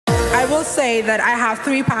I will say that I have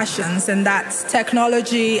three passions, and that's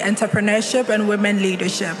technology, entrepreneurship, and women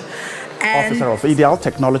leadership. And Officer of EDEL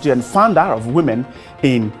Technology and founder of Women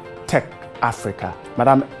in Tech Africa,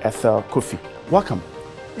 Madam Ethel Cofie. Welcome.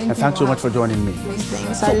 Thanks so much for joining me.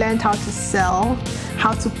 So I learned how to sell,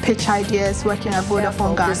 how to pitch ideas working at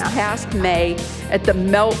Vodafone Ghana. This past May at the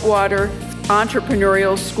Meltwater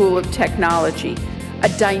Entrepreneurial School of Technology, a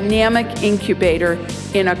dynamic incubator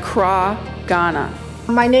in Accra, Ghana.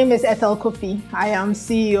 My name is Ethel Cofie. I am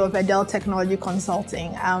CEO of EDEL Technology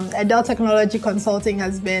Consulting. EDEL Technology Consulting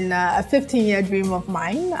has been a 15-year dream of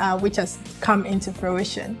mine, which has come into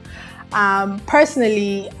fruition.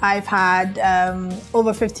 Personally, I've had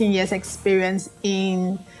over 15 years experience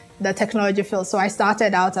in the technology field. So I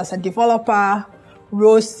started out as a developer,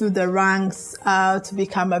 rose through the ranks to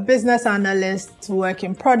become a business analyst, to work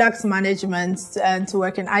in products management, and to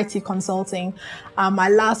work in IT consulting. My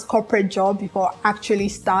last corporate job before actually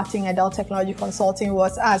starting EDEL Technology Consulting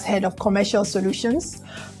was as head of commercial solutions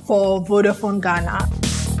for Vodafone Ghana.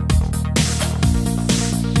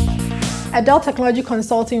 EDEL Technology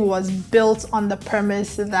Consulting was built on the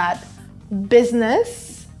premise that business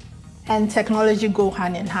and technology go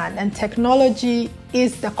hand in hand, and technology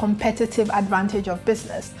is the competitive advantage of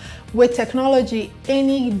business. With technology,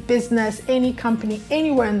 any business, any company,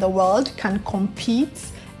 anywhere in the world can compete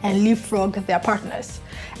and leapfrog their partners.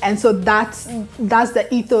 And so that's the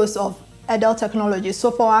ethos of EDEL Technology. So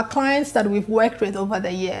for our clients that we've worked with over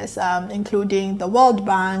the years, including the World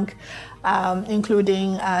Bank,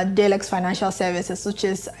 including Delex Financial Services, which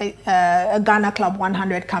is a Ghana Club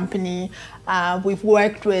 100 company. We've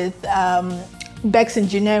worked with Bex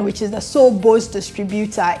Engineering, which is the sole Bose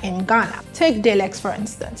distributor in Ghana. Take Delex, for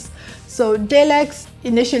instance. So Delex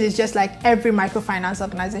initially is just like every microfinance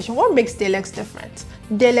organization. What makes Delex different?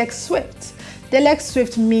 Delex Swift. Delex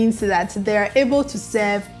Swift means that they are able to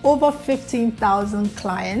serve over 15,000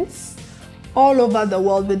 clients all over the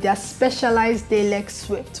world with their specialized Delex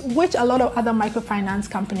Swift, which a lot of other microfinance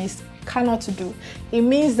companies cannot do. It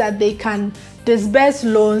means that they can disburse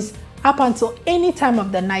loans up until any time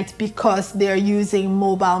of the night because they are using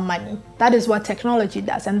mobile money. That is what technology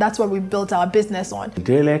does, and that's what we built our business on.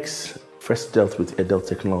 Delex first dealt with EDEL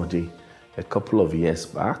Technology a couple of years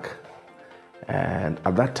back, and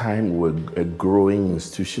at that time we were a growing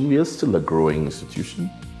institution. We are still a growing institution.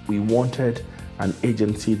 We wanted an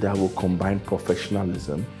agency that will combine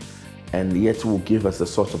professionalism and yet will give us the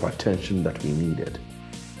sort of attention that we needed.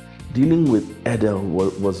 Dealing with EDEL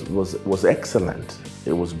was excellent.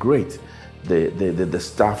 It was great. The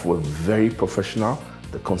staff were very professional.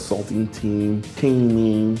 The consulting team came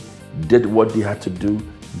in, did what they had to do,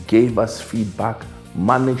 gave us feedback,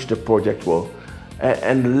 managed the project well,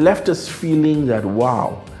 and left us feeling that,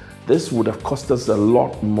 wow, this would have cost us a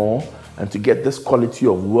lot more. And to get this quality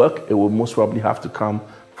of work, it will most probably have to come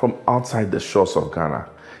from outside the shores of Ghana.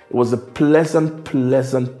 It was a pleasant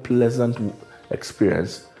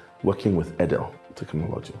experience working with EDEL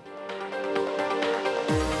Technology.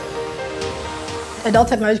 EDEL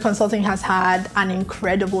Technology Consulting has had an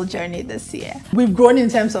incredible journey this year. We've grown in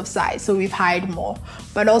terms of size, so we've hired more,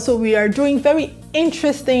 but also we are doing very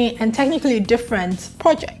interesting and technically different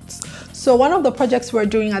projects. So one of the projects we're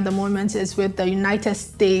doing at the moment is with the United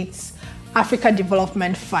States Africa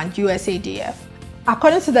Development Fund, USADF.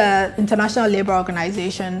 According to the International Labour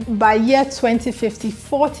Organization, by year 2050,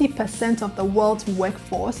 40% of the world's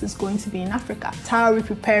workforce is going to be in Africa. How are we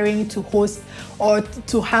preparing to host or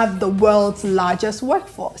to have the world's largest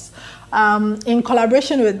workforce? In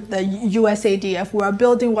collaboration with the USADF, we are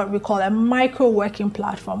building what we call a micro-working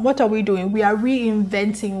platform. What are we doing? We are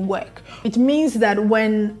reinventing work. It means that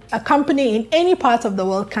when a company in any part of the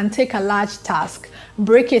world can take a large task,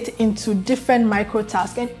 break it into different micro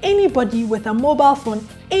tasks, and anybody with a mobile phone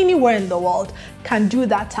anywhere in the world can do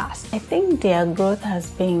that task. I think their growth has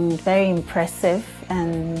been very impressive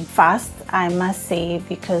and fast, I must say,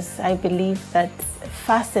 because I believe that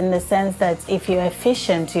fast in the sense that if you're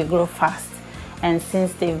efficient, you grow fast. And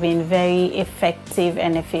since they've been very effective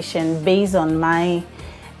and efficient based on my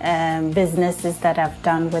businesses that I've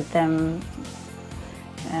done with them,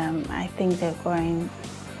 I think they're going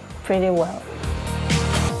pretty well.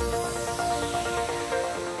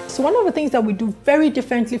 So one of the things that we do very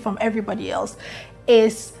differently from everybody else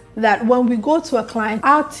is that when we go to a client,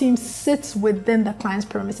 our team sits within the client's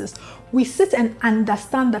premises. We sit and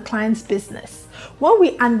understand the client's business. When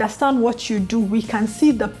we understand what you do, we can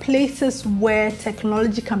see the places where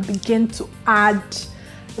technology can begin to add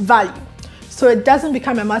value. So it doesn't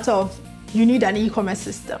become a matter of you need an e-commerce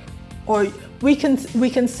system or we can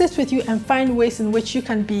sit with you and find ways in which you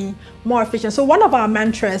can be more efficient. So one of our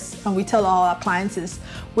mantras, and we tell all our clients, is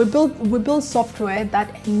we build software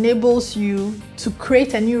that enables you to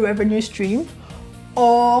create a new revenue stream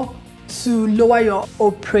or to lower your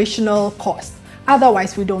operational cost.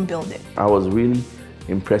 Otherwise, we don't build it. I was really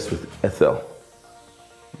impressed with Ethel,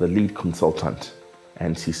 the lead consultant,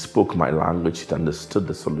 and she spoke my language, she understood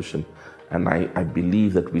the solution, and I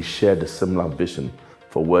believe that we shared a similar vision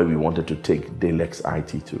for where we wanted to take Delex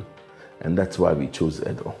IT to, and that's why we chose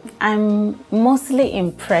EDEL. I'm mostly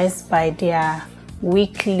impressed by their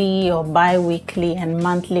weekly or bi-weekly and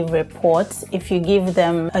monthly reports. If you give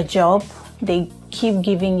them a job, they keep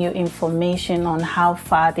giving you information on how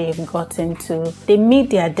far they've gotten to. They meet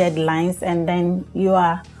their deadlines, and then you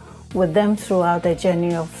are with them throughout the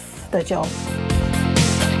journey of the job.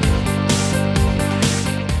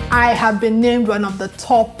 I have been named one of the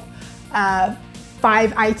top 5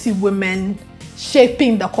 IT women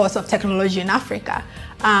shaping the course of technology in Africa.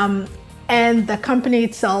 And the company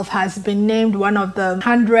itself has been named one of the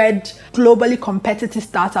 100 globally competitive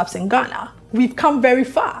startups in Ghana. We've come very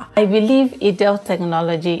far. I believe EDEL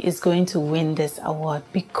Technology is going to win this award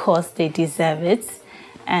because they deserve it.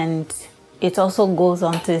 And it also goes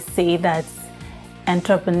on to say that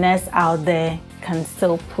entrepreneurs out there can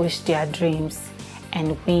still push their dreams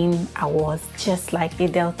and win awards just like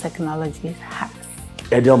EDEL Technology has.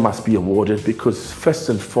 EDEL must be awarded because first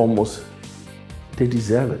and foremost, they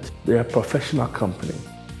deserve it. They're a professional company.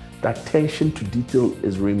 The attention to detail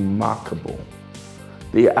is remarkable.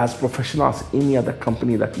 They are as professional as any other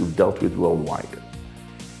company that we've dealt with worldwide.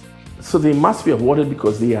 So they must be awarded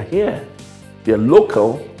because they are here. They're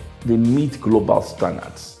local, they meet global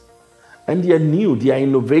standards. And they are new, they are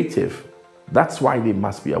innovative. That's why they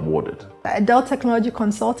must be awarded. EDEL Technology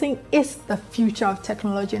Consulting is the future of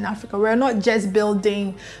technology in Africa. We're not just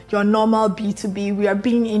building your normal B2B, we are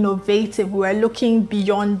being innovative. We're looking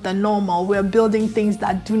beyond the normal. We're building things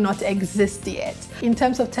that do not exist yet. In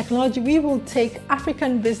terms of technology, we will take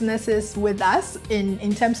African businesses with us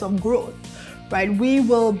in terms of growth, right? We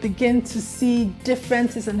will begin to see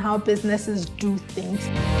differences in how businesses do things.